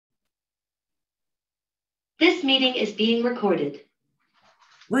This meeting is being recorded.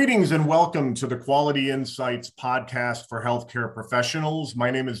 Greetings and welcome to the Quality Insights podcast for healthcare professionals.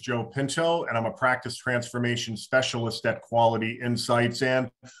 My name is Joe Pinto, and I'm a practice transformation specialist at Quality Insights. And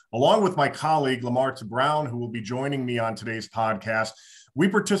along with my colleague, Lamartz Brown, who will be joining me on today's podcast, we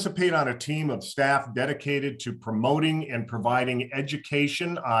participate on a team of staff dedicated to promoting and providing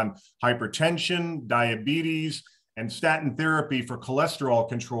education on hypertension, diabetes, and statin therapy for cholesterol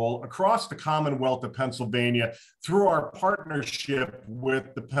control across the Commonwealth of Pennsylvania through our partnership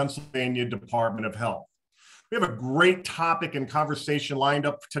with the Pennsylvania Department of Health. We have a great topic and conversation lined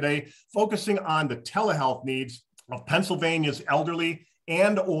up for today, focusing on the telehealth needs of Pennsylvania's elderly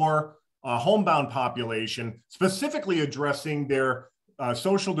and/or homebound population, specifically addressing their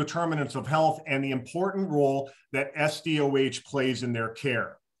social determinants of health and the important role that SDOH plays in their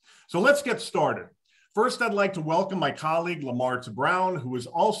care. So let's get started. First, I'd like to welcome my colleague, Lamartz Brown, who is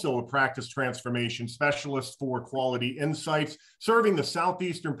also a practice transformation specialist for Quality Insights, serving the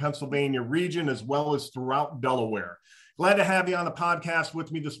Southeastern Pennsylvania region as well as throughout Delaware. Glad to have you on the podcast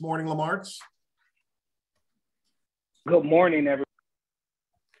with me this morning, Lamartz. Good morning, everyone.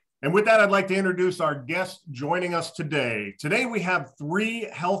 And with that, I'd like to introduce our guest joining us today. Today, we have three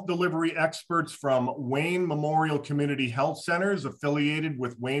health delivery experts from Wayne Memorial Community Health Centers affiliated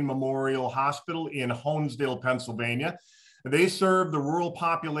with Wayne Memorial Hospital in Honesdale, Pennsylvania. They serve the rural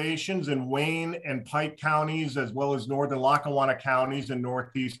populations in Wayne and Pike counties, as well as northern Lackawanna counties in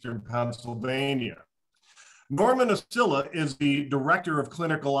northeastern Pennsylvania. Norma Nocilla is the Director of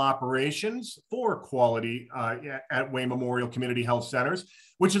Clinical Operations for Quality at Wayne Memorial Community Health Centers,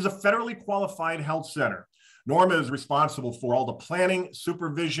 which is a federally qualified health center. Norma is responsible for all the planning,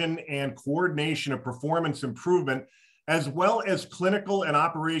 supervision, and coordination of performance improvement, as well as clinical and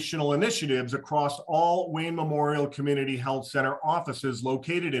operational initiatives across all Wayne Memorial Community Health Center offices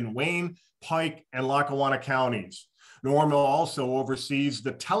located in Wayne, Pike, and Lackawanna counties. Norma also oversees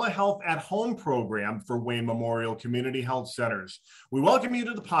the Telehealth at Home program for Wayne Memorial Community Health Centers. We welcome you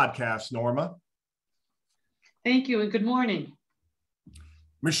to the podcast, Norma. Thank you and good morning.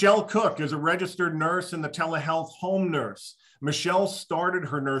 Michelle Cook is a registered nurse and the telehealth home nurse. Michelle started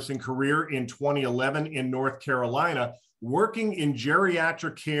her nursing career in 2011 in North Carolina, working in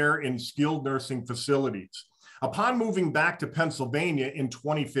geriatric care in skilled nursing facilities. Upon moving back to Pennsylvania in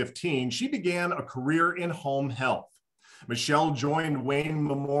 2015, she began a career in home health. Michelle joined Wayne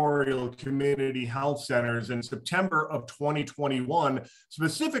Memorial Community Health Centers in September of 2021,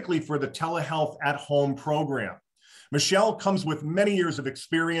 specifically for the Telehealth at Home program. Michelle comes with many years of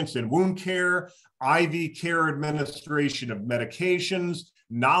experience in wound care, IV care administration of medications,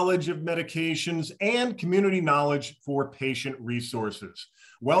 knowledge of medications, and community knowledge for patient resources.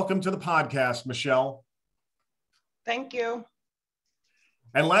 Welcome to the podcast, Michelle. Thank you.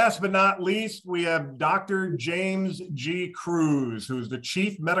 And last but not least, we have Dr. James G. Cruse, who is the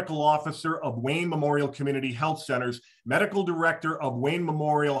Chief Medical Officer of Wayne Memorial Community Health Centers, Medical Director of Wayne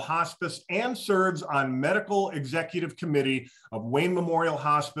Memorial Hospice, and serves on Medical Executive Committee of Wayne Memorial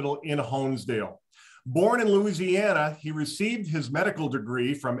Hospital in Honesdale. Born in Louisiana, he received his medical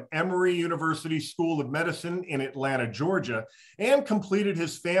degree from Emory University School of Medicine in Atlanta, Georgia, and completed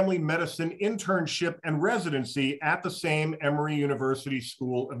his family medicine internship and residency at the same Emory University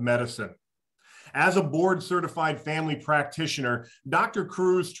School of Medicine. As a board-certified family practitioner, Dr.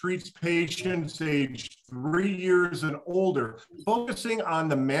 Cruse treats patients aged 3 years and older, focusing on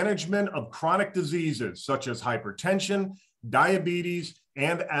the management of chronic diseases such as hypertension, diabetes,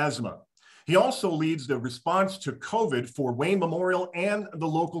 and asthma. He also leads the response to COVID for Wayne Memorial and the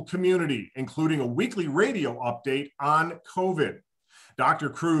local community, including a weekly radio update on COVID. Dr.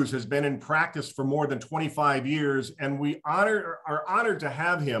 Cruse has been in practice for more than 25 years, and we are honored to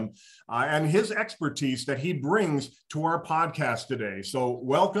have him and his expertise that he brings to our podcast today. So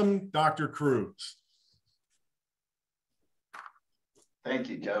welcome, Dr. Cruse. Thank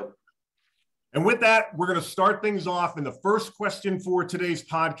you, Joe. And with that, we're going to start things off. And the first question for today's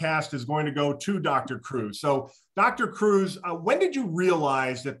podcast is going to go to Dr. Cruse. So, Dr. Cruse, when did you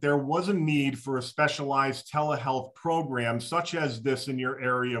realize that there was a need for a specialized telehealth program such as this in your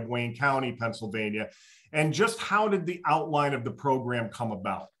area of Wayne County, Pennsylvania? And just how did the outline of the program come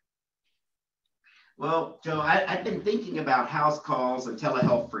about? Well, Joe, I've been thinking about house calls and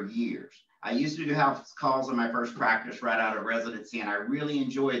telehealth for years. I used to do house calls in my first practice right out of residency, and I really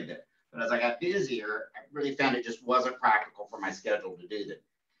enjoyed them. But as I got busier, I really found it just wasn't practical for my schedule to do that.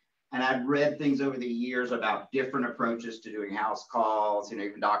 And I've read things over the years about different approaches to doing house calls,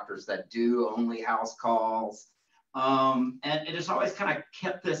 even doctors that do only house calls. And it has always kind of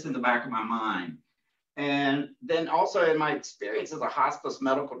kept this in the back of my mind. And then also in my experience as a hospice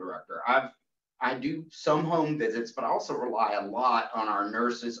medical director, I do some home visits, but I also rely a lot on our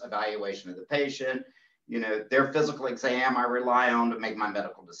nurses' evaluation of the patient. You know, their physical exam I rely on to make my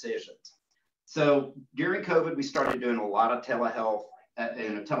medical decisions. So during COVID, we started doing a lot of telehealth. But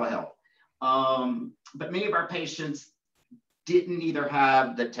many of our patients didn't either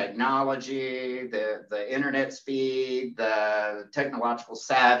have the technology, the internet speed, the technological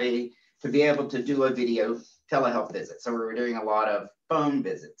savvy to be able to do a video telehealth visit. So we were doing a lot of phone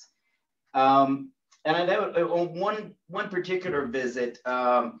visits. And I know on one particular visit,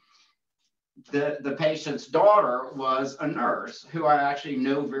 the patient's daughter was a nurse who I actually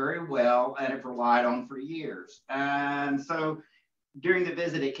know very well and have relied on for years. And so during the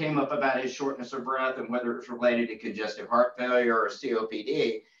visit, it came up about his shortness of breath and whether it was related to congestive heart failure or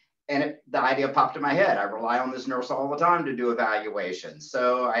COPD. And the idea popped in my head. I rely on this nurse all the time to do evaluations.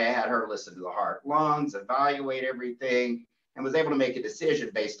 So I had her listen to the heart, lungs, evaluate everything, and was able to make a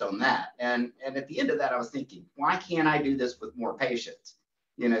decision based on that. And at the end of that, I was thinking, why can't I do this with more patients?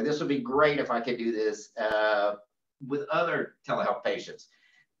 You know, this would be great if I could do this with other telehealth patients.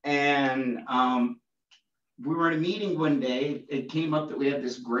 And we were in a meeting one day. It came up that we had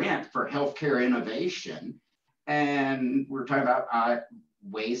this grant for healthcare innovation. And we were talking about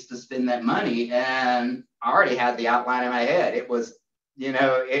ways to spend that money. And I already had the outline in my head. It was, you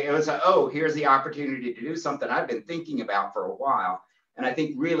know, it was, oh, here's the opportunity to do something I've been thinking about for a while. And I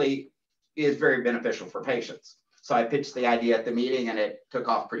think really is very beneficial for patients. So I pitched the idea at the meeting and it took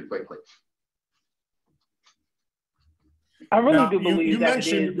off pretty quickly. I really Now, do believe you that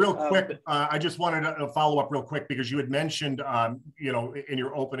mentioned it is, real quick, I just wanted to follow up real quick because you had mentioned, you know, in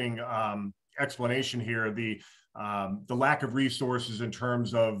your opening explanation here, the lack of resources in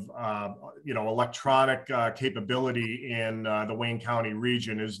terms of, you know, electronic capability in the Wayne County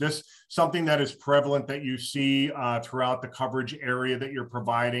region. Is this something that is prevalent that you see throughout the coverage area that you're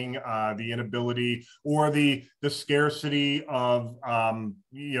providing, the inability or the scarcity of,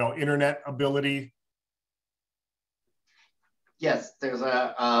 you know, internet ability? Yes, there's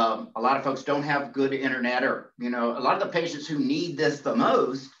a lot of folks don't have good internet, or, you know, a lot of the patients who need this the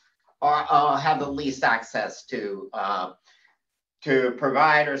most are, have the least access to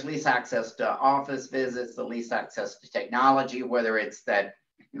providers, least access to office visits, the least access to technology, whether it's that,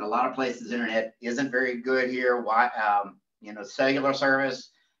 you know, a lot of places internet isn't very good here. You know, cellular service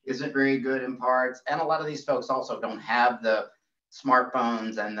isn't very good in parts. And a lot of these folks also don't have the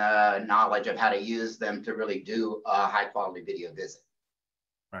smartphones and the knowledge of how to use them to really do a high quality video visit.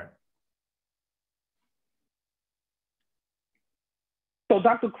 Right. So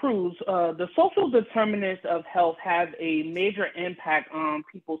Dr. Cruse, the social determinants of health have a major impact on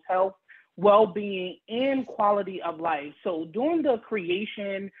people's health, well-being, and quality of life. So during the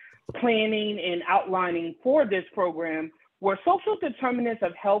creation, planning, and outlining for this program, were social determinants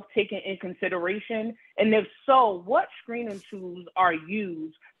of health taken in consideration? And if so, what screening tools are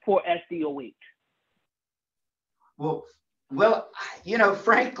used for SDOH? Well, you know,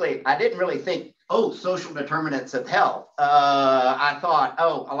 frankly, I didn't really think, oh, social determinants of health. I thought,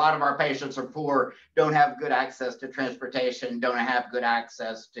 oh, a lot of our patients are poor, don't have good access to transportation, don't have good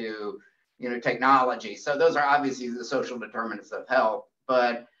access to, you know, technology. So those are obviously the social determinants of health,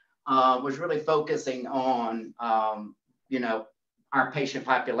 but was really focusing on, you know, our patient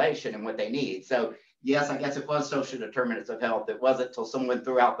population and what they need. So yes, I guess it was social determinants of health. It wasn't until someone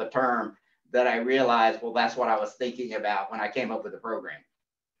threw out the term that I realized, well, that's what I was thinking about when I came up with the program.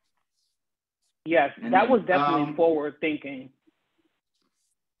 Yes, and that then, was definitely forward thinking.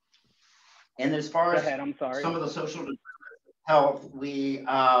 And as far as I'm sorry. some of the social determinants of health, we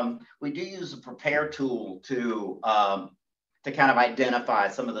do use a prepare tool to kind of identify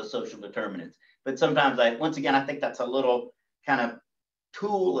some of the social determinants. But sometimes once again, I think that's a little kind of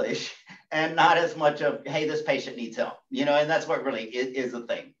toolish and not as much of, hey, this patient needs help, you know, and that's what really is the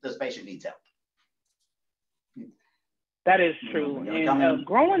thing. This patient needs help. That is true. And a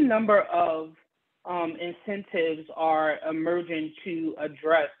growing number of incentives are emerging to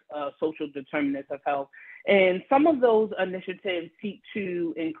address social determinants of health. And some of those initiatives seek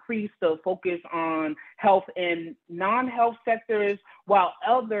to increase the focus on health in non-health sectors, while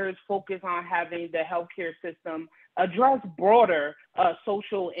others focus on having the healthcare system address broader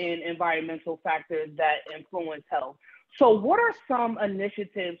social and environmental factors that influence health. So what are some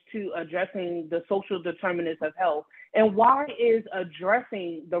initiatives to addressing the social determinants of health, and why is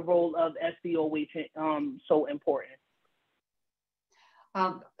addressing the role of SDOH so important?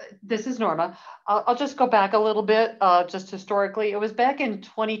 This is Norma. I'll just go back a little bit, just historically. It was back in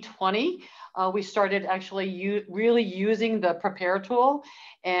 2020. We started actually really using the Prepare tool,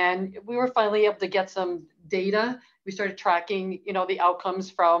 and we were finally able to get some data. We started tracking, the outcomes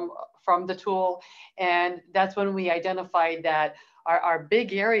from the tool, and that's when we identified that our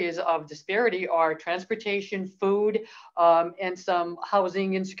big areas of disparity are transportation, food, and some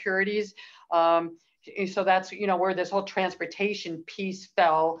housing insecurities. So that's where this whole transportation piece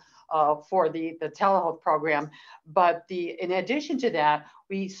fell for the telehealth program. But in addition to that,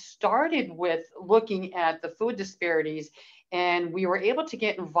 we started with looking at the food disparities, and we were able to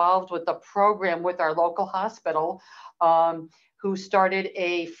get involved with the program with our local hospital, who started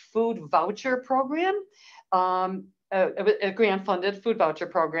a food voucher program. A grant-funded food voucher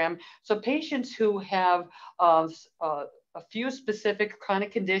program. So patients who have a few specific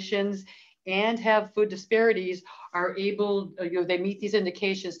chronic conditions and have food disparities are able, they meet these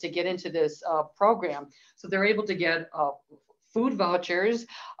indications to get into this program. So they're able to get food vouchers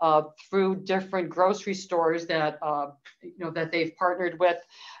through different grocery stores that that they've partnered with,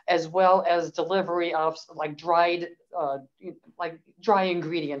 as well as delivery of like dry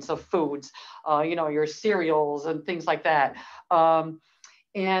ingredients of foods, your cereals and things like that.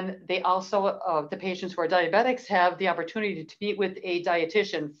 And they also, the patients who are diabetics have the opportunity to meet with a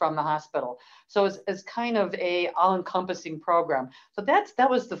dietitian from the hospital. So it's kind of a all-encompassing program. So that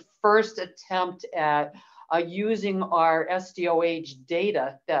was the first attempt at using our SDOH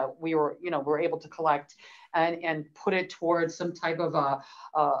data that we were able to collect and put it towards some type of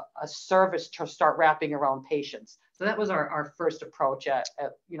a service to start wrapping around patients. So that was our first approach at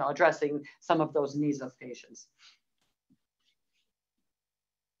addressing some of those needs of patients.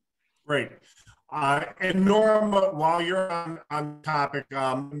 Great. And Norma, while you're on topic,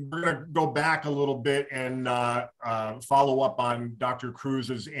 we're going to go back a little bit and follow up on Dr.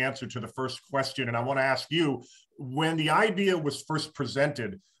 Cruse's answer to the first question. And I want to ask you, when the idea was first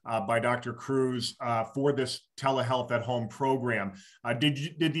presented by Dr. Cruse for this telehealth at home program,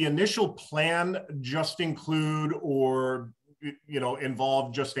 did the initial plan just include or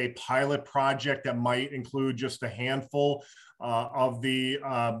involve just a pilot project that might include just a handful of the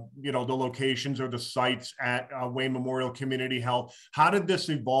the locations or the sites at Wayne Memorial Community Health? How did this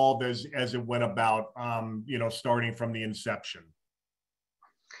evolve as it went about, starting from the inception?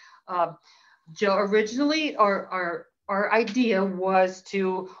 Joe, originally our idea was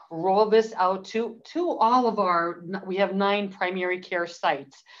to roll this out to all of we have 9 primary care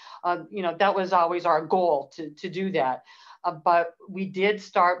sites. That was always our goal to do that. But we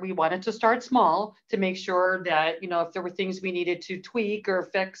wanted to start small to make sure that, if there were things we needed to tweak or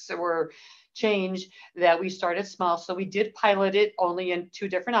fix or change, that we started small. So we did pilot it only in 2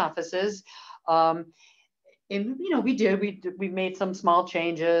 different offices. And, we made some small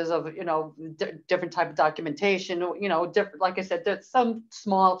changes of, different type of documentation, different, like I said, there's some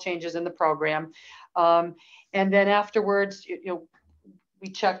small changes in the program. And then afterwards, we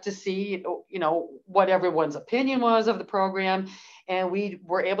checked to see, what everyone's opinion was of the program. And we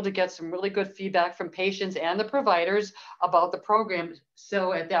were able to get some really good feedback from patients and the providers about the program.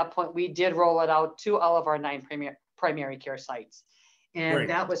 So at that point, we did roll it out to all of our 9 primary care sites. And Great.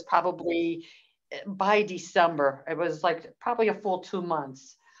 That was probably by December. It was like probably a full 2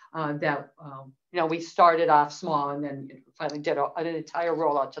 months that, we started off small and then finally did an entire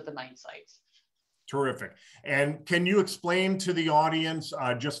rollout to the 9 sites. Terrific. And can you explain to the audience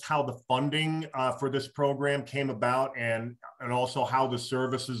just how the funding for this program came about and also how the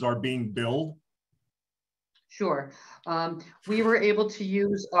services are being billed? Sure. We were able to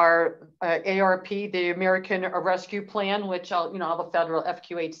use our ARP, the American Rescue Plan, which all the federal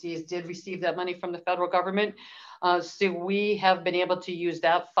FQHCs did receive that money from the federal government. So we have been able to use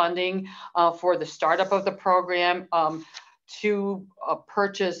that funding for the startup of the program, to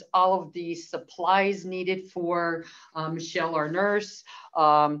purchase all of the supplies needed for Michelle, our nurse,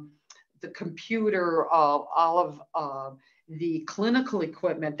 the computer, all of the clinical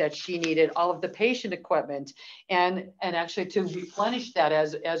equipment that she needed, all of the patient equipment, and actually to replenish that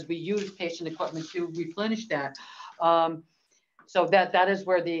as we use patient equipment to replenish that. So that is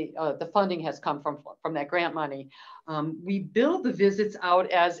where the funding has come from that grant money. We bill the visits out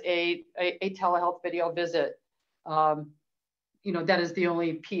as a telehealth video visit. That is the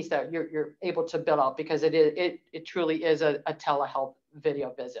only piece that you're able to bill out, because it truly is a telehealth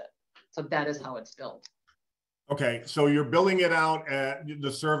video visit. So that is how it's billed. Okay, so you're billing it out at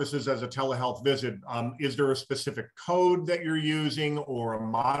the services as a telehealth visit. Is there a specific code that you're using or a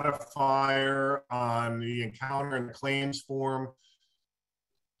modifier on the encounter and claims form?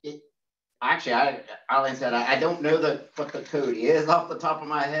 Actually, I don't know what the code is off the top of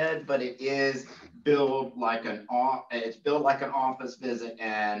my head, but it is billed like an office visit,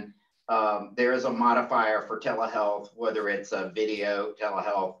 and there is a modifier for telehealth, whether it's a video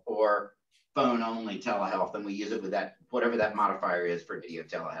telehealth or phone only telehealth, and we use it with that, whatever that modifier is for video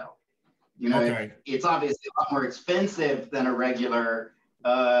telehealth. You know, okay. it's obviously a lot more expensive than a regular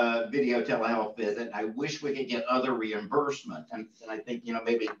video telehealth visit. I wish we could get other reimbursement, and I think, you know,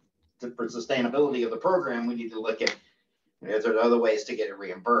 maybe for sustainability of the program, we need to look at, you know, if there are other ways to get it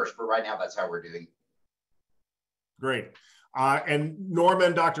reimbursed. But right now, that's how we're doing it. Great. And Norma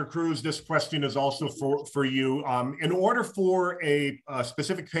and Dr. Cruse, this question is also for you. In order for a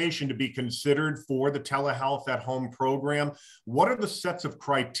specific patient to be considered for the telehealth at home program, what are the sets of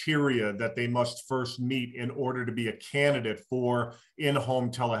criteria that they must first meet in order to be a candidate for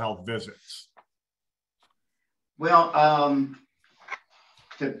in-home telehealth visits? Well,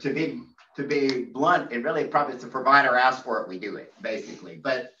 to be blunt, it really probably, if the provider asks for it, we do it, basically.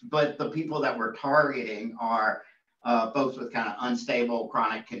 But the people that we're targeting are folks with kind of unstable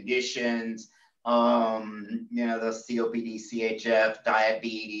chronic conditions, you know, the COPD, CHF,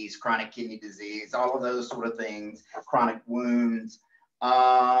 diabetes, chronic kidney disease, all of those sort of things, chronic wounds,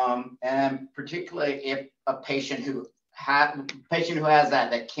 and particularly if a patient who has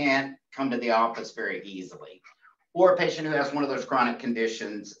that can't come to the office very easily, or a patient who has one of those chronic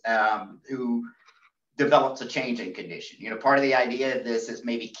conditions who develops a change in condition. You know, part of the idea of this is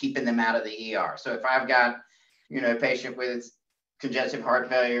maybe keeping them out of the ER. So if I've got, you know, a patient with congestive heart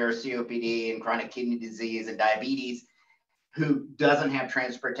failure, COPD, and chronic kidney disease and diabetes who doesn't have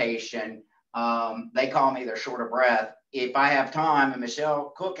transportation, they call me, they're short of breath. If I have time and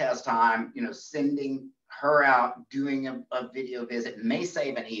Michelle Cook has time, you know, sending her out, doing a video visit may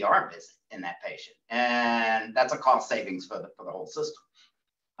save an ER visit in that patient. And that's a cost savings for the whole system.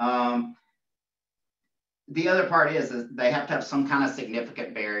 The other part is they have to have some kind of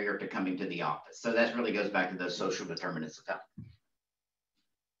significant barrier to coming to the office. So that really goes back to those social determinants of health.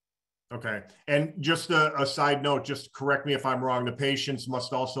 Okay. And just a side note, just correct me if I'm wrong, the patients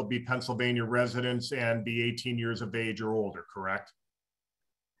must also be Pennsylvania residents and be 18 years of age or older, correct?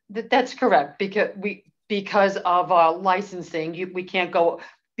 That's correct, because of licensing, we can't go,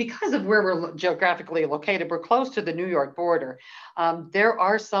 because of where we're geographically located, we're close to the New York border. There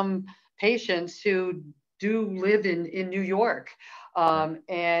are some patients who do live in New York,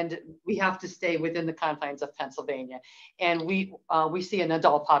 and we have to stay within the confines of Pennsylvania. And we see an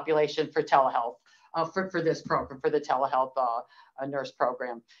adult population for telehealth, for this program, for the telehealth nurse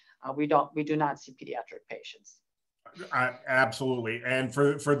program. We do not see pediatric patients. Absolutely. And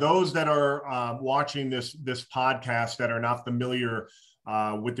for those that are watching this podcast that are not familiar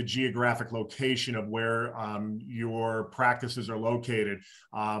with the geographic location of where your practices are located,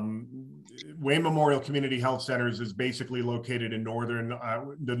 Wayne Memorial Community Health Centers is basically located in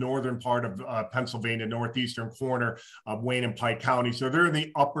the northern part of Pennsylvania, northeastern corner of Wayne and Pike County. So they're in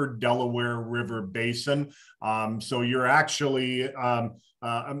the upper Delaware River Basin. So you're actually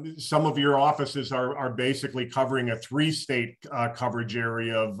some of your offices are basically covering a 3-state coverage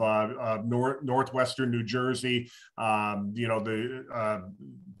area of northwestern New Jersey, you know, the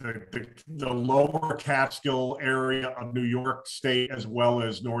lower Catskill area of New York State, as well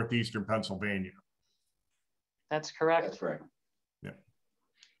as northeastern Pennsylvania. That's correct. That's right. Yeah.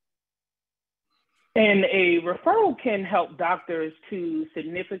 And a referral can help doctors to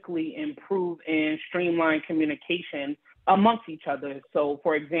significantly improve and streamline communication amongst each other. So,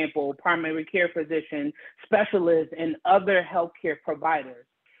 for example, primary care physicians, specialists, and other healthcare providers.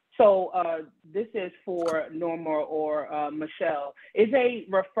 So this is for Norma or Michelle. Is a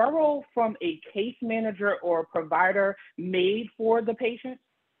referral from a case manager or provider made for the patient?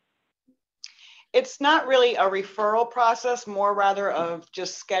 It's not really a referral process, more rather of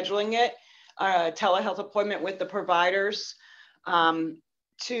just scheduling it, a telehealth appointment with the providers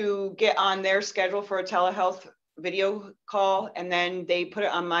to get on their schedule for a telehealth video call, and then they put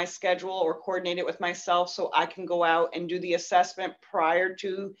it on my schedule or coordinate it with myself so I can go out and do the assessment prior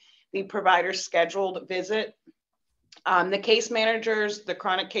to the provider's scheduled visit. The case managers, the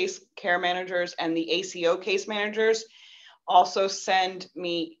chronic case care managers, and the ACO case managers also send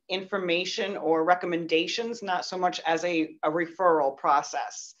me information or recommendations, not so much as a referral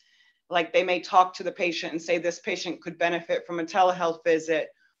process. Like they may talk to the patient and say, this patient could benefit from a telehealth visit.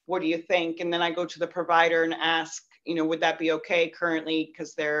 What do you think? And then I go to the provider and ask, you know, would that be okay currently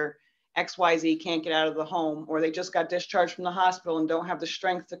because their XYZ can't get out of the home, or they just got discharged from the hospital and don't have the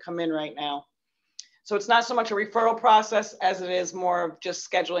strength to come in right now. So it's not so much a referral process as it is more of just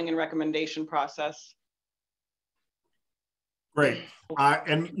scheduling and recommendation process. Great.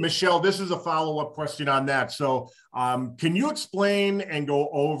 And Michelle, this is a follow-up question on that. So can you explain and go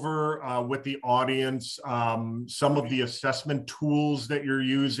over with the audience some of the assessment tools that you're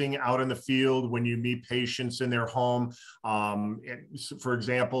using out in the field when you meet patients in their home? For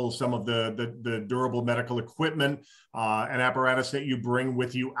example, some of the durable medical equipment and apparatus that you bring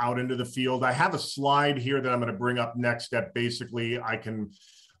with you out into the field. I have a slide here that I'm going to bring up next that basically I can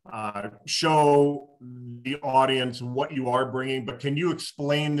show the audience what you are bringing, but can you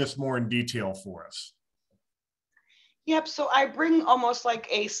explain this more in detail for us? Yep, so I bring almost like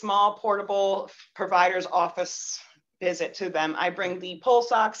a small portable provider's office visit to them. I bring the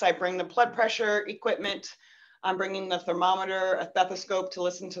pulse ox, I bring the blood pressure equipment, I'm bringing the thermometer, a stethoscope to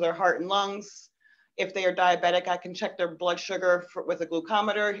listen to their heart and lungs. If they are diabetic, I can check their blood sugar with a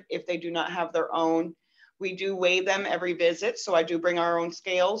glucometer. If they do not have their own, we do weigh them every visit, so I do bring our own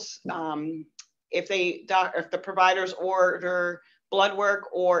scales. If the providers order blood work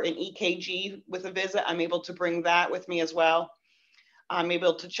or an EKG with a visit, I'm able to bring that with me as well. I'm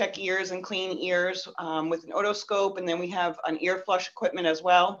able to check ears and clean ears with an otoscope, and then we have an ear flush equipment as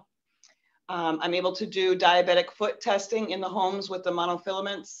well. I'm able to do diabetic foot testing in the homes with the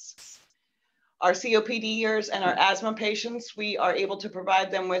monofilaments. Our COPDers and our asthma patients, we are able to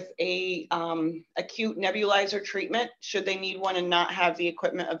provide them with a acute nebulizer treatment should they need one and not have the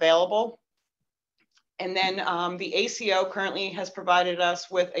equipment available. And then the ACO currently has provided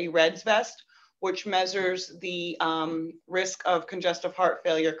us with a REDS vest, which measures the risk of congestive heart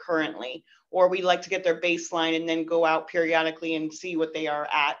failure currently, or we like to get their baseline and then go out periodically and see what they are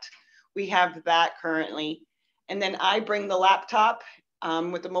at. We have that currently. And then I bring the laptop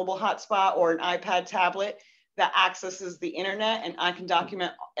with the mobile hotspot or an iPad tablet that accesses the internet, and I can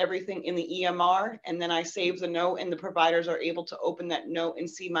document everything in the EMR, and then I save the note, and the providers are able to open that note and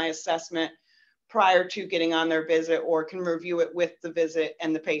see my assessment prior to getting on their visit, or can review it with the visit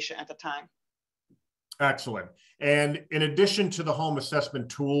and the patient at the time. Excellent. And in addition to the home assessment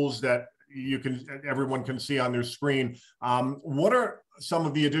tools that everyone can see on their screen, what are some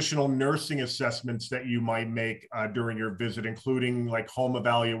of the additional nursing assessments that you might make during your visit, including like home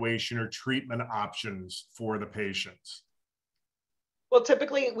evaluation or treatment options for the patients? Well,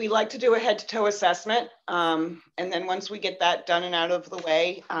 typically we like to do a head-to-toe assessment. And then once we get that done and out of the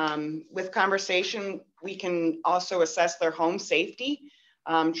way, with conversation, we can also assess their home safety,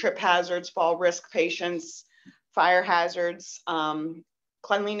 trip hazards, fall risk patients, fire hazards,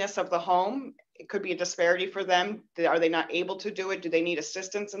 cleanliness of the home. It could be a disparity for them. Are they not able to do it? Do they need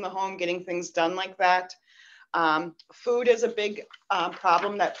assistance in the home getting things done like that? Food is a big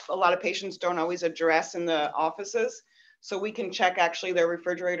problem that a lot of patients don't always address in the offices. So we can check actually their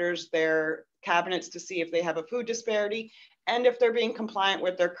refrigerators, their cabinets to see if they have a food disparity and if they're being compliant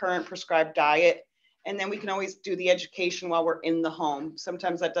with their current prescribed diet. And then we can always do the education while we're in the home.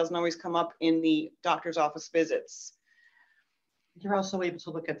 Sometimes that doesn't always come up in the doctor's office visits. You're also able to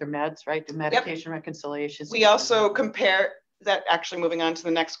look at their meds, right? The medication reconciliations. We also compare that, actually moving on to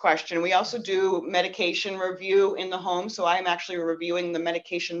the next question. We also do medication review in the home. So I'm actually reviewing the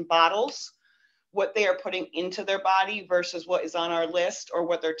medication bottles, what they are putting into their body versus what is on our list or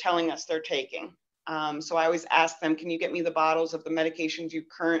what they're telling us they're taking. So I always ask them, can you get me the bottles of the medications you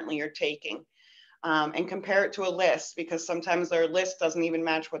currently are taking? And compare it to a list, because sometimes their list doesn't even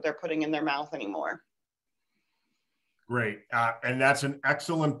match what they're putting in their mouth anymore. Great. And that's an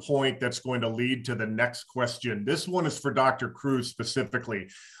excellent point that's going to lead to the next question. This one is for Dr. Cruse specifically.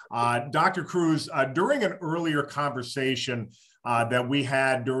 Dr. Cruse, during an earlier conversation that we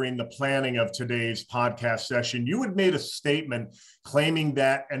had during the planning of today's podcast session, you had made a statement claiming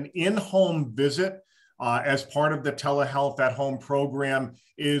that an in-home visit as part of the telehealth at home program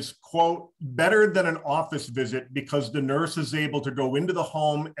is, quote, better than an office visit because the nurse is able to go into the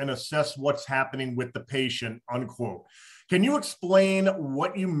home and assess what's happening with the patient, unquote. Can you explain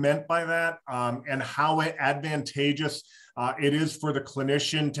what you meant by that and how advantageous it is for the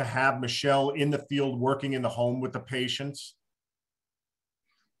clinician to have Michelle in the field working in the home with the patients?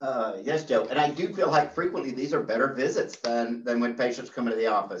 Yes, Joe. And I do feel like frequently these are better visits than when patients come into the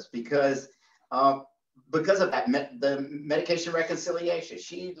office because of that, the medication reconciliation.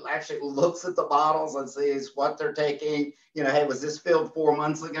 She actually looks at the bottles and sees what they're taking. You know, hey, was this filled 4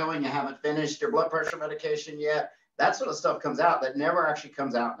 months ago and you haven't finished your blood pressure medication yet? That sort of stuff comes out that never actually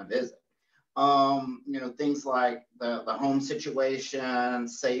comes out in a visit. You know, things like the home situation,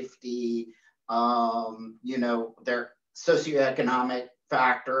 safety, you know, their socio-economic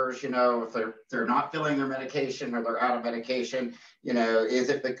factors, you know, if they're not filling their medication or they're out of medication, you know, is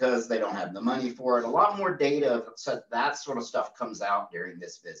it because they don't have the money for it? A lot more data, so that sort of stuff comes out during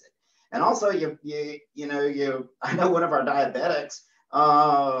this visit. And also, I know one of our diabetics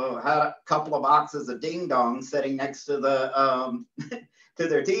had a couple of boxes of ding dongs sitting next to the to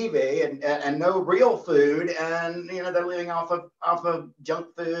their TV, and no real food, and they're living off of junk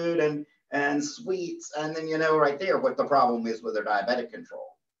food and sweets, and then right there what the problem is with their diabetic control.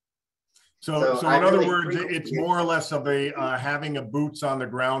 So in other words, it's more or less of a having a boots on the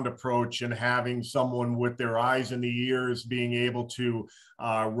ground approach, and having someone with their eyes in the ears being able to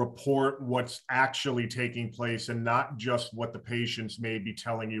report what's actually taking place, and not just what the patients may be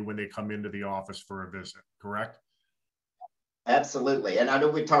telling you when they come into the office for a visit, correct? Absolutely. And I know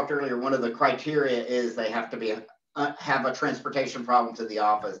we talked earlier, one of the criteria is they have to have a transportation problem to the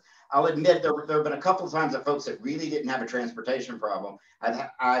office. I'll admit there have been a couple of times that folks that really didn't have a transportation problem,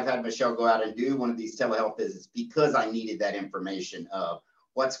 I've had Michelle go out and do one of these telehealth visits because I needed that information of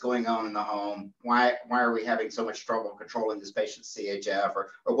what's going on in the home, why are we having so much trouble controlling this patient's CHF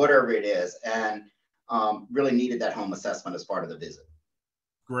or whatever it is, and really needed that home assessment as part of the visit.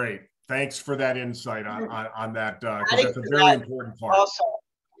 Great. Thanks for that insight on that, because that's a very important part. Also,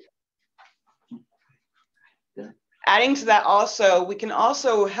 adding to that also, we can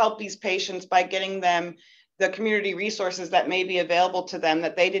also help these patients by getting them the community resources that may be available to them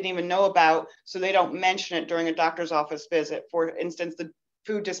that they didn't even know about, so they don't mention it during a doctor's office visit. For instance, the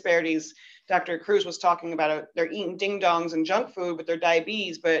food disparities Dr. Cruse was talking about, they're eating ding dongs and junk food with their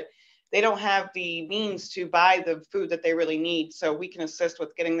diabetes, but they don't have the means to buy the food that they really need. So we can assist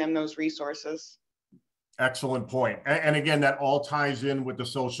with getting them those resources. Excellent point. And again, that all ties in with the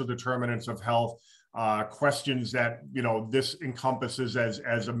social determinants of health questions that this encompasses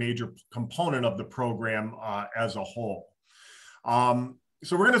as a major component of the program as a whole.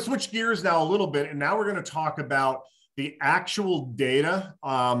 So we're going to switch gears now a little bit, and now we're going to talk about the actual data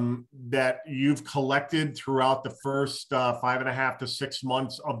that you've collected throughout the first 5.5 to 6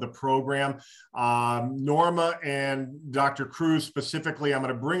 months of the program. Norma and Dr. Cruse specifically, I'm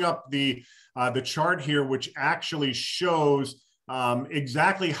going to bring up the chart here, which actually shows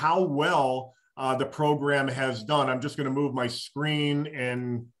exactly how well the program has done. I'm just going to move my screen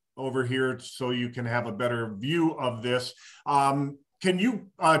and over here so you can have a better view of this. Can you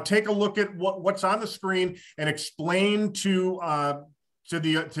take a look at what's on the screen and explain to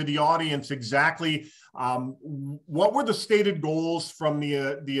the audience exactly what were the stated goals from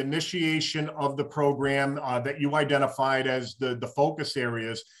the initiation of the program that you identified as the focus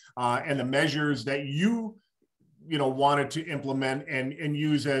areas and the measures that you wanted to implement and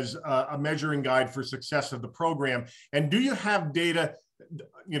use as a measuring guide for success of the program? And do you have data?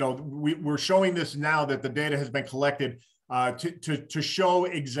 We're showing this now that the data has been collected to show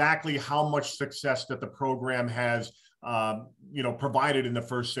exactly how much success that the program has provided in the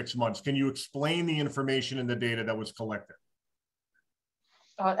first 6 months. Can you explain the information and the data that was collected?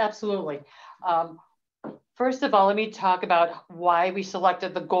 Absolutely. First of all, let me talk about why we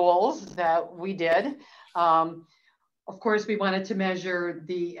selected the goals that we did. Of course, we wanted to measure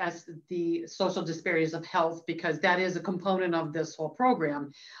the social disparities of health because that is a component of this whole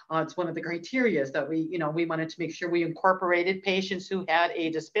program. It's one of the criteria that we wanted to make sure we incorporated patients who had a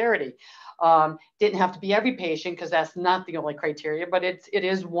disparity. Didn't have to be every patient because that's not the only criteria, but it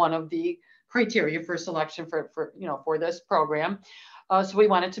is one of the criteria for selection for this program. So we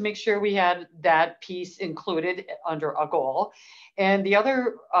wanted to make sure we had that piece included under a goal. And the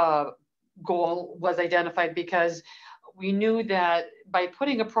other goal was identified because we knew that by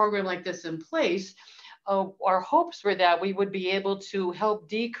putting a program like this in place, our hopes were that we would be able to help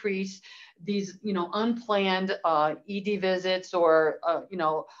decrease these, unplanned ED visits or,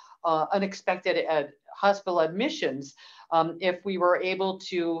 unexpected hospital admissions if we were able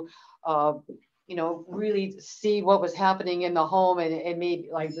to, really see what was happening in the home and maybe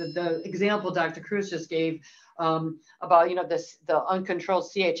like the example Dr. Cruse just gave about, the uncontrolled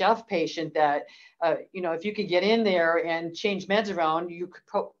CHF patient that, if you could get in there and change meds around, you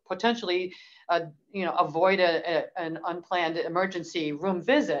could potentially, avoid an unplanned emergency room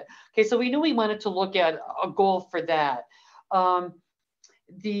visit. Okay, so we knew we wanted to look at a goal for that.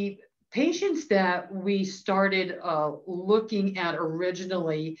 The patients that we started looking at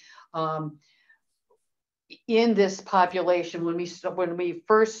originally in this population, when we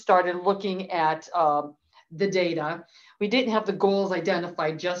first started looking at the data, we didn't have the goals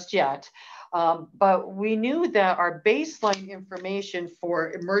identified just yet, but we knew that our baseline information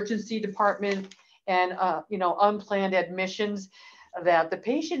for emergency department and unplanned admissions, that the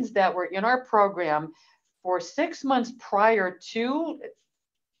patients that were in our program for 6 months prior to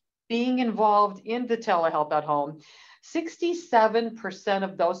being involved in the telehealth at home, 67%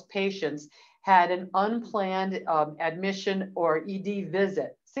 of those patients had an unplanned admission or ED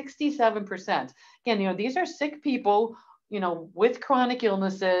visit. 67%. Again, these are sick people, with chronic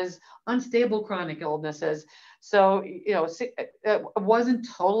illnesses, unstable chronic illnesses. So, it wasn't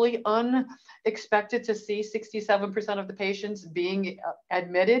totally unexpected to see 67% of the patients being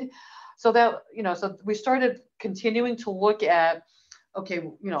admitted. So that, so we started continuing to look at, okay,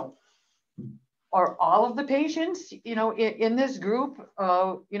 are all of the patients, in this group,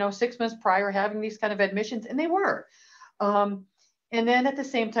 6 months prior having these kind of admissions? And they were. And then at the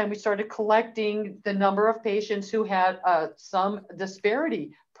same time, we started collecting the number of patients who had some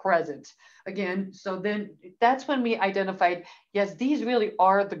disparity present. Again, so then that's when we identified, yes, these really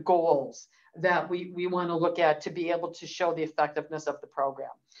are the goals that we want to look at to be able to show the effectiveness of the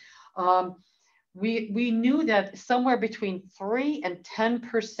program. We knew that somewhere between 3 and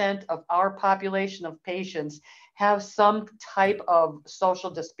 10% of our population of patients have some type of social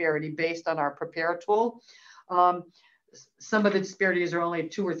disparity based on our Prepare tool. Some of the disparities are only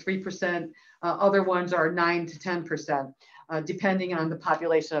 2 or 3%. Other ones are 9 to 10%, depending on the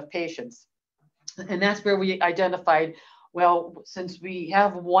population of patients. And that's where we identified, well, since we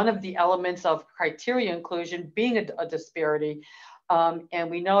have one of the elements of criteria inclusion being a disparity, and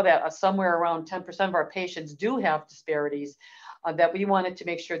we know that somewhere around 10% of our patients do have disparities, that we wanted to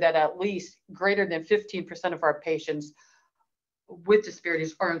make sure that at least greater than 15% of our patients with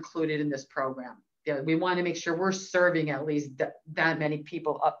disparities are included in this program. Yeah, we want to make sure we're serving at least that many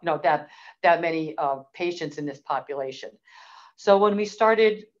people, that many patients in this population. So when we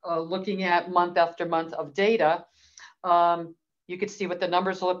started looking at month after month of data, you could see what the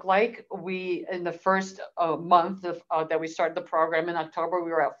numbers look like. In the first month that we started the program in October,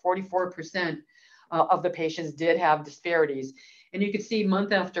 we were at 44% of the patients did have disparities. And you could see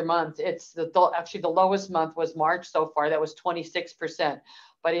month after month, actually the lowest month was March so far, that was 26%.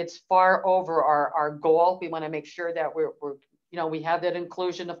 But it's far over our goal. We want to make sure that we have that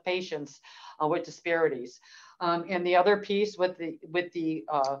inclusion of patients with disparities. And the other piece with the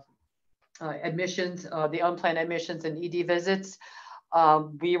admissions, the unplanned admissions and ED visits,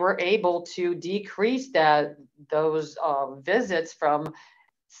 we were able to decrease those visits from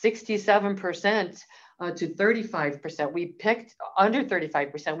 67% to 35%. We picked under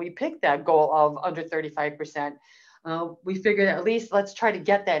 35%. We picked that goal of under 35%. We figured at least let's try to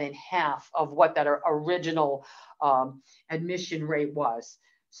get that in half of what that original admission rate was.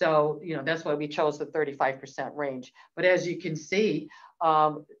 So, that's why we chose the 35% range. But as you can see,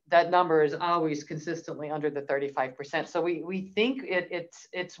 that number is always consistently under the 35%. So we think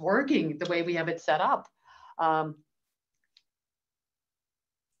it's working the way we have it set up.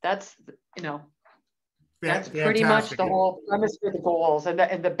 That's pretty much the whole premise for the goals and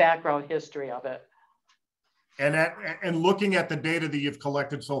the background history of it. And looking at the data that you've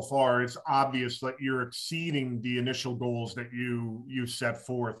collected so far, it's obvious that you're exceeding the initial goals that you set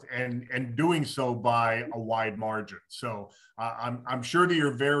forth, and doing so by a wide margin. So I'm sure that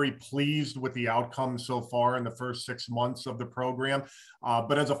you're very pleased with the outcomes so far in the first 6 months of the program.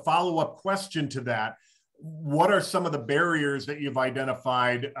 But as a follow-up question to that, what are some of the barriers that you've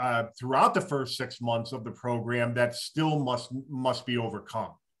identified throughout the first 6 months of the program that still must be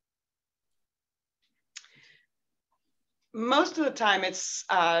overcome? Most of the time it's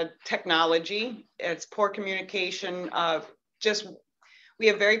technology, it's poor communication, we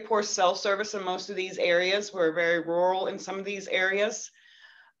have very poor cell service in most of these areas. We're very rural in some of these areas.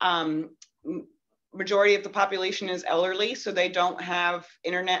 Majority of the population is elderly, so they don't have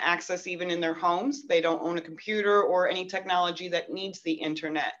internet access even in their homes. They don't own a computer or any technology that needs the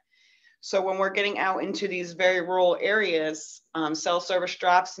internet. So when we're getting out into these very rural areas, cell service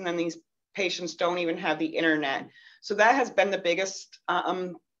drops, and then these patients don't even have the internet. So that has been the biggest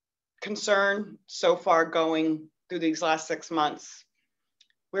concern so far going through these last 6 months.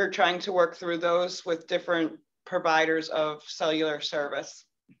 We're trying to work through those with different providers of cellular service.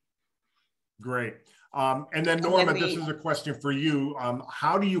 Great. And then Norma, this is a question for you.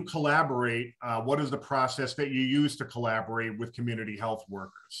 How do you collaborate? What is the process that you use to collaborate with community health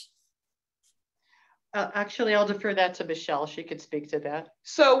workers? Actually, I'll defer that to Michelle. She could speak to that.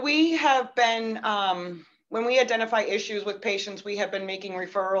 So we have been, when we identify issues with patients, we have been making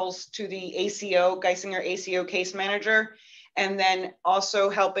referrals to the ACO, Geisinger ACO case manager, and then also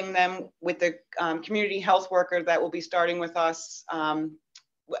helping them with the community health worker that will be starting with us.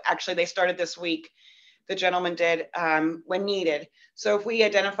 Actually, they started this week. The gentleman did when needed. So if we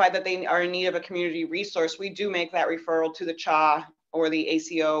identify that they are in need of a community resource, we do make that referral to the CHA or the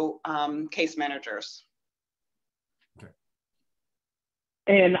ACO case managers. Okay.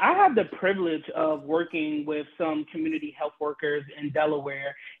 And I have the privilege of working with some community health workers in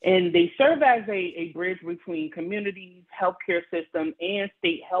Delaware, and they serve as a bridge between communities, healthcare system, and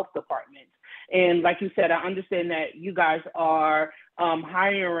state health departments. And like you said, I understand that you guys are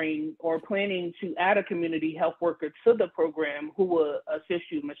hiring or planning to add a community health worker to the program who will assist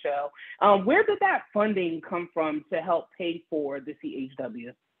you, Michelle. Where did that funding come from to help pay for the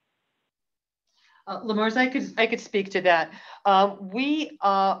CHW? Lamartz, I could speak to that. We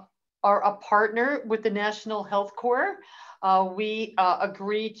are a partner with the National Health Corps. We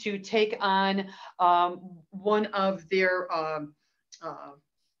agreed to take on one of their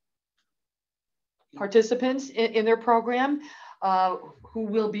participants in their program, who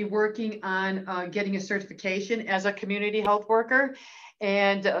will be working on getting a certification as a community health worker.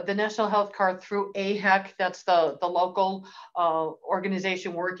 And the National Health Corps through AHEC, that's the local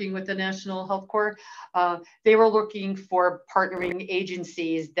organization working with the National Health Corps, they were looking for partnering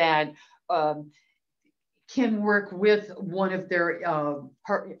agencies that can work with one of their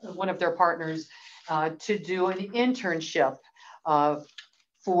partners to do an internship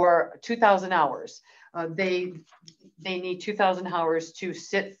for 2,000 hours. They need 2,000 hours to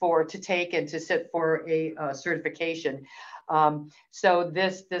sit for a certification. So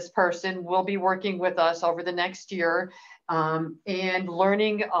this person will be working with us over the next year and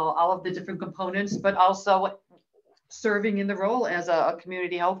learning all of the different components, but also serving in the role as a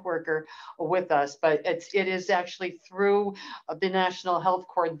community health worker with us. But it is actually through the National Health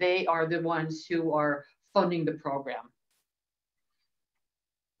Corps. They are the ones who are funding the program.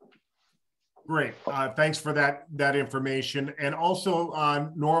 Great. Thanks for that information. And also,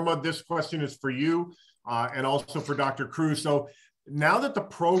 Norma, this question is for you and also for Dr. Cruse. So now that the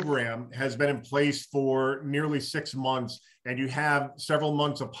program has been in place for nearly 6 months and you have several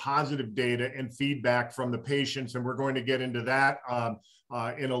months of positive data and feedback from the patients, and we're going to get into that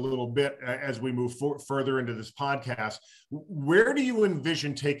in a little bit as we move further into this podcast, where do you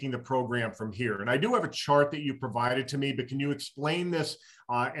envision taking the program from here? And I do have a chart that you provided to me, but can you explain this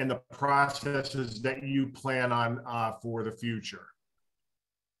and the processes that you plan on for the future?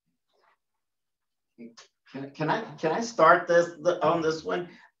 Can I start on this one?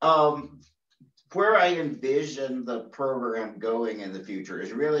 Where I envision the program going in the future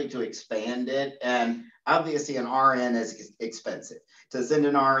is really to expand it. And obviously an RN is expensive. To send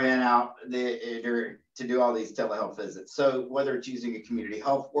an RN out to do all these telehealth visits. So whether it's using a community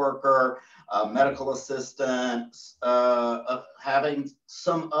health worker, medical assistants, having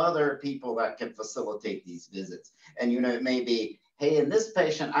some other people that can facilitate these visits. And, it may be, hey, in this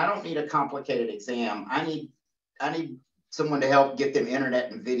patient, I don't need a complicated exam. I need someone to help get them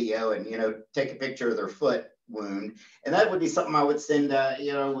internet and video and, take a picture of their foot wound. And that would be something I would send,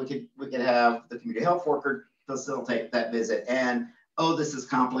 we could have the community health worker facilitate that visit. And, oh, this is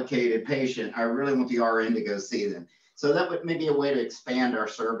complicated patient. I really want the RN to go see them. So that would maybe a way to expand our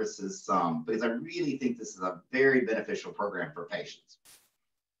services some, because I really think this is a very beneficial program for patients.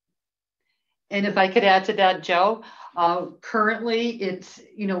 And if I could add to that, Joe, currently it's,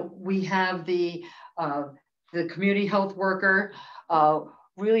 we have the community health worker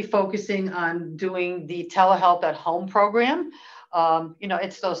really focusing on doing the telehealth at home program.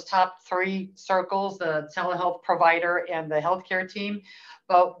 It's those top 3 circles, the telehealth provider and the healthcare team,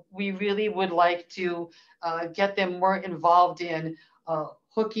 but we really would like to get them more involved in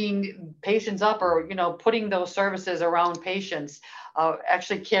hooking patients up or, putting those services around patients,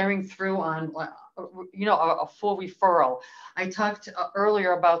 actually carrying through on, a full referral. I talked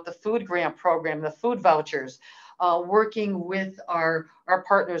earlier about the food grant program, the food vouchers, working with our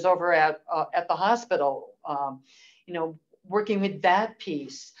partners over at the hospital, working with that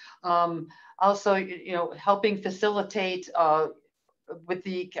piece. Also, helping facilitate with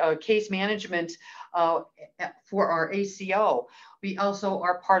the case management for our ACO. We also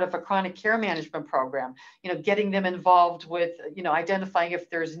are part of a chronic care management program, getting them involved with, identifying if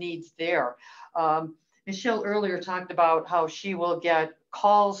there's needs there. Michelle earlier talked about how she will get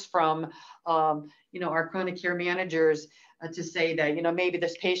calls from, our chronic care managers to say that, maybe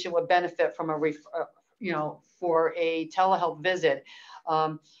this patient would benefit from for a telehealth visit.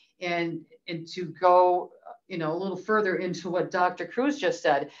 And to go, a little further into what Dr. Cruse just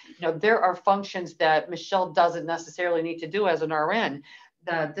said, there are functions that Michelle doesn't necessarily need to do as an RN.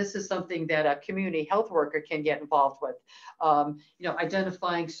 That this is something that a community health worker can get involved with,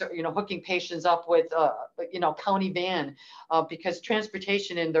 identifying, hooking patients up with, county van, because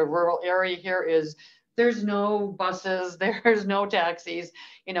transportation in the rural area here there's no buses, there's no taxis,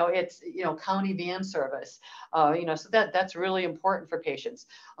 it's, county van service, so that's really important for patients.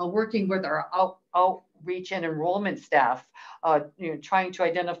 Working with our reach in enrollment staff, trying to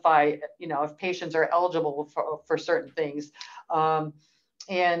identify, if patients are eligible for certain things.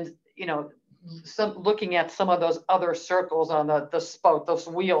 And, looking at some of those other circles on the spoke, this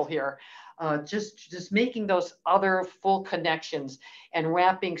wheel here, just making those other full connections and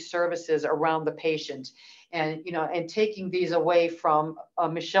wrapping services around the patient, and and taking these away from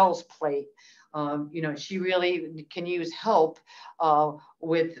Michelle's plate. She really can use help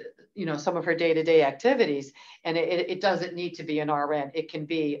with some of her day-to-day activities, and it doesn't need to be an RN. It can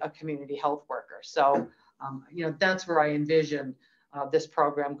be a community health worker. So that's where I envision this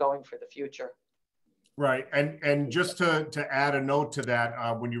program going for the future. Right, and just to add a note to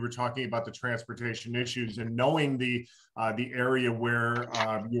that, when you were talking about the transportation issues and knowing the area where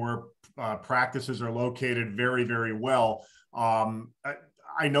your practices are located very, very well,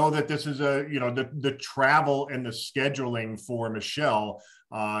 I know that this is the travel and the scheduling for Michelle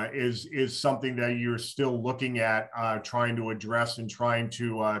is something that you're still looking at trying to address and trying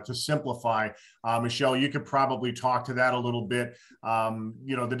to simplify. Michelle, you could probably talk to that a little bit.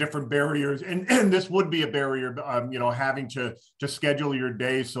 The different barriers, and this would be a barrier. Having to schedule your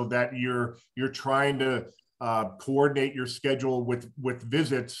day so that you're trying to coordinate your schedule with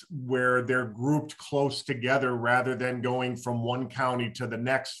visits where they're grouped close together rather than going from one county to the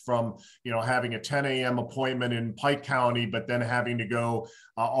next, from having a 10 a.m. appointment in Pike County, but then having to go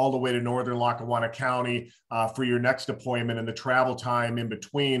all the way to northern Lackawanna County for your next appointment, and the travel time in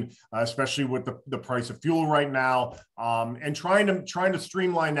between, especially with the price of fuel right now, and trying to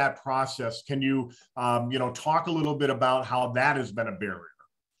streamline that process. Can you talk a little bit about how that has been a barrier?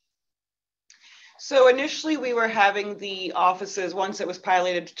 So initially we were having the offices, once it was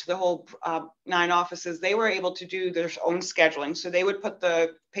piloted to the whole 9 offices, they were able to do their own scheduling. So they would put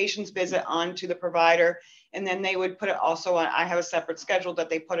the patient's visit onto the provider, and then they would put it also on, I have a separate schedule that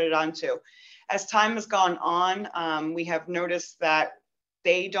they put it onto. As time has gone on, we have noticed that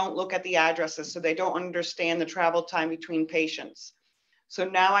they don't look at the addresses, so they don't understand the travel time between patients. So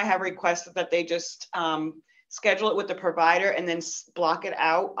now I have requested that they just schedule it with the provider and then block it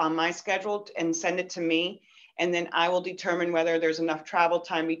out on my schedule and send it to me. And then I will determine whether there's enough travel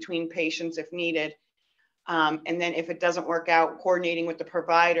time between patients if needed. And then if it doesn't work out, coordinating with the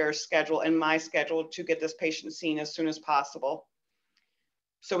provider's schedule and my schedule to get this patient seen as soon as possible.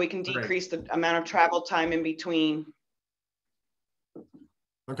 So we can decrease the amount of travel time in between.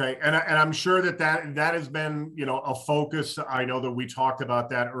 Okay, and I'm sure that has been a focus. I know that we talked about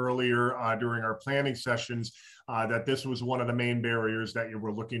that earlier during our planning sessions, that this was one of the main barriers that you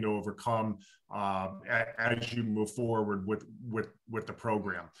were looking to overcome as you move forward with the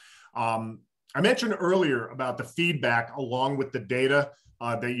program. I mentioned earlier about the feedback along with the data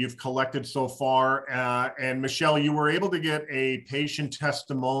that you've collected so far, and Michelle, you were able to get a patient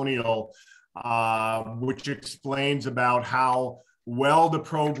testimonial which explains about how well the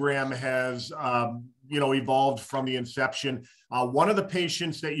program has evolved from the inception. One of the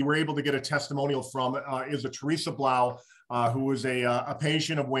patients that you were able to get a testimonial from is a Teresa Blau, who was a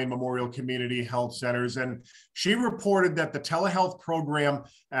patient of Wayne Memorial Community Health Centers. And she reported that the telehealth program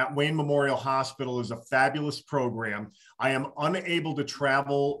at Wayne Memorial Hospital is a fabulous program. I am unable to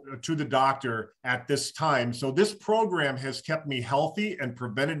travel to the doctor at this time. So this program has kept me healthy and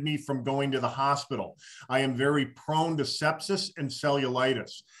prevented me from going to the hospital. I am very prone to sepsis and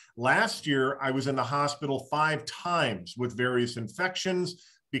cellulitis. Last year, I was in the hospital 5 times with various infections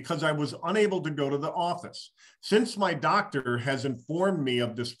because I was unable to go to the office. Since my doctor has informed me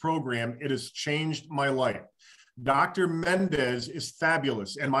of this program, it has changed my life. Dr. Mendez is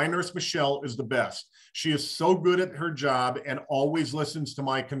fabulous, and my nurse Michelle is the best. She is so good at her job and always listens to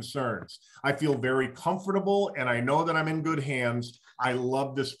my concerns. I feel very comfortable, and I know that I'm in good hands. I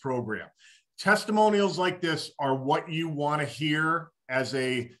love this program. Testimonials like this are what you want to hear as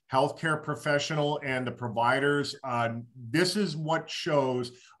a healthcare professional and the providers. This is what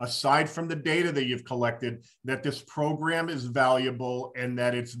shows, aside from the data that you've collected, that this program is valuable and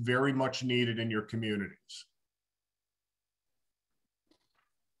that it's very much needed in your communities.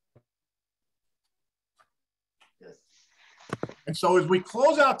 Yes. And so as we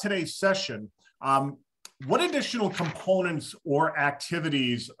close out today's session, what additional components or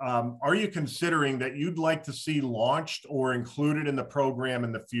activities are you considering that you'd like to see launched or included in the program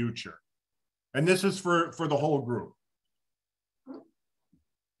in the future? And this is for the whole group.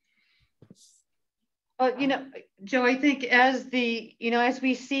 Joe, I think as as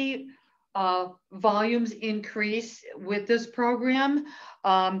we see volumes increase with this program,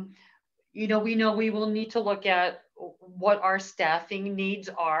 we know we will need to look at what our staffing needs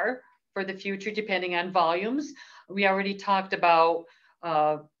are for the future, depending on volumes. We already talked about,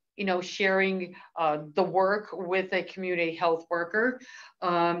 sharing the work with a community health worker.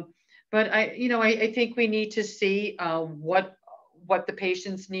 But I think we need to see what the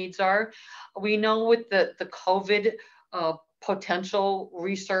patient's needs are. We know with the COVID potential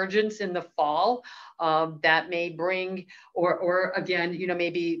resurgence in the fall, that may bring, or again,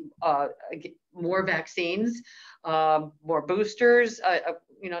 maybe more vaccines, more boosters.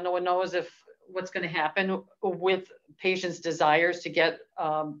 No one knows what's going to happen with patients' desires to get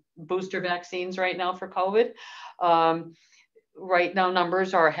booster vaccines right now for COVID. Right now,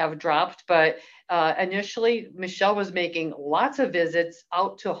 numbers have dropped, but initially, Michelle was making lots of visits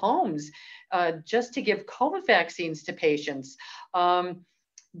out to homes just to give COVID vaccines to patients,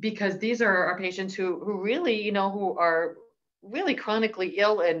 because these are our patients who really, who are really chronically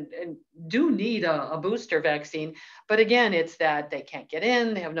ill and do need a booster vaccine. But again, it's that they can't get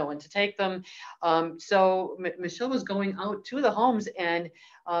in, they have no one to take them. So Michelle was going out to the homes, and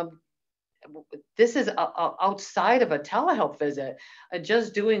this is outside of a telehealth visit,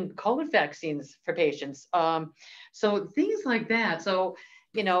 just doing COVID vaccines for patients. So things like that. So,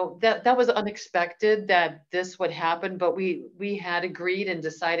 that was unexpected that this would happen, but we had agreed and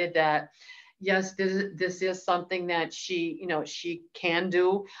decided that, yes, this is something that she can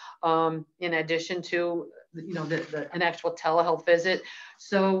do, in addition to, an actual telehealth visit.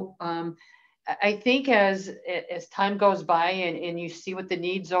 So I think as time goes by and you see what the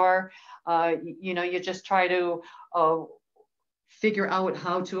needs are, you just try to figure out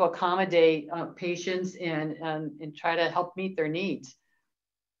how to accommodate patients and try to help meet their needs.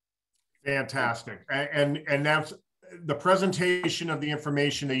 Fantastic. And that's the presentation of the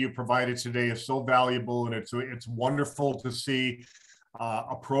information that you provided today is so valuable, and it's wonderful to see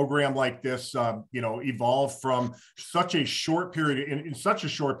a program like this, evolve from such a short period in such a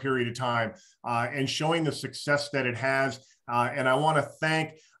short period of time, and showing the success that it has. And I want to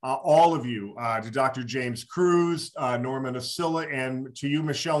thank all of you, to Dr. James Cruse, Norma Nocilla, and to you,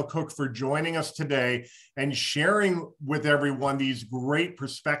 Michelle Cook, for joining us today and sharing with everyone these great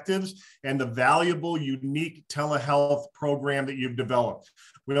perspectives and the valuable, unique telehealth program that you've developed.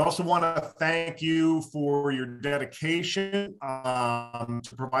 We also want to thank you for your dedication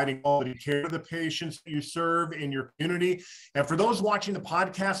to providing quality care to the patients that you serve in your community. And for those watching the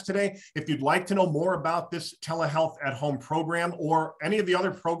podcast today, if you'd like to know more about this telehealth at home program or any of the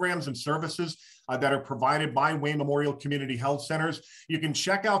other programs and services that are provided by Wayne Memorial Community Health Centers, you can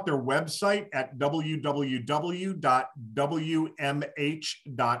check out their website at www.wmh.org.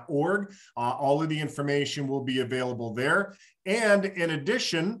 All of the information will be available there. And in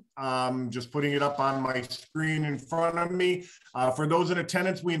addition, just putting it up on my screen in front of me, for those in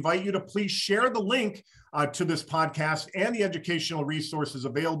attendance, we invite you to please share the link to this podcast and the educational resources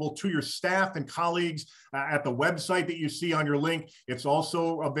available to your staff and colleagues at the website that you see on your link. It's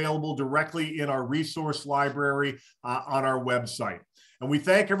also available directly in our resource library on our website. And we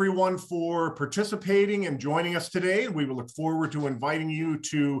thank everyone for participating and joining us today. We will look forward to inviting you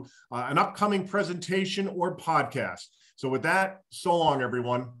to an upcoming presentation or podcast. So with that, so long,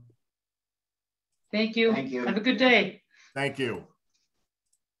 everyone. Thank you. Thank you. Have a good day. Thank you.